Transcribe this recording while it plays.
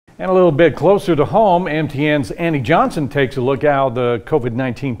And a little bit closer to home, MTN's Annie Johnson takes a look at how the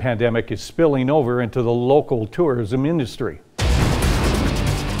COVID-19 pandemic is spilling over into the local tourism industry.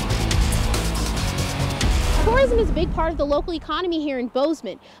 Tourism is a big part of the local economy here in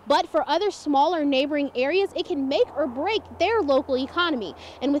Bozeman, but for other smaller neighboring areas, it can make or break their local economy.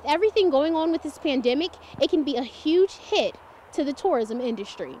 And with everything going on with this pandemic, it can be a huge hit to the tourism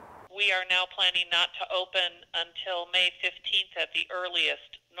industry. We are now planning not to open until May 15th at the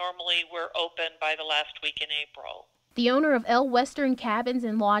earliest. Normally, we're open by the last week in April. The owner of El Western Cabins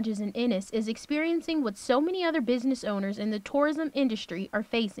and Lodges in Ennis is experiencing what so many other business owners in the tourism industry are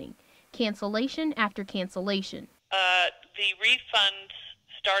facing: cancellation after cancellation. The refunds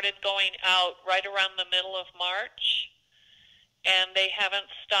started going out right around the middle of March, and they haven't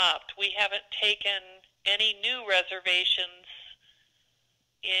stopped. We haven't taken any new reservations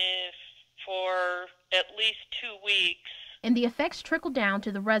for at least 2 weeks. And the effects trickle down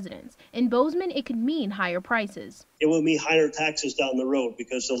to the residents. In Bozeman, it could mean higher prices. It will mean higher taxes down the road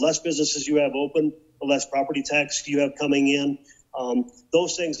because the less businesses you have open, the less property tax you have coming in.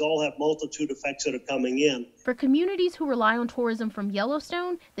 Those things all have multitude effects that are coming in. For communities who rely on tourism from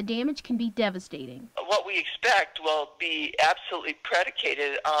Yellowstone, the damage can be devastating. What we expect will be absolutely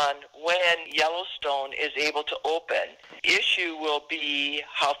predicated on when Yellowstone is able to open. The issue will be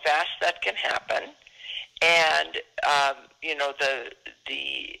how fast that can happen, and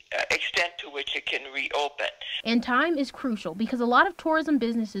the extent to which it can reopen. And time is crucial because a lot of tourism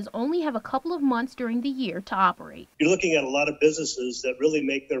businesses only have a couple of months during the year to operate. You're looking at a lot of businesses that really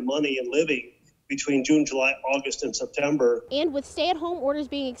make their money and living between June, July, August, and September. And with stay-at-home orders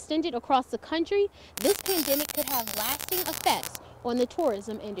being extended across the country, this pandemic could have lasting effects on the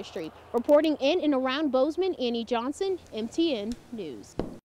tourism industry. Reporting in and around Bozeman, Annie Johnson, MTN News.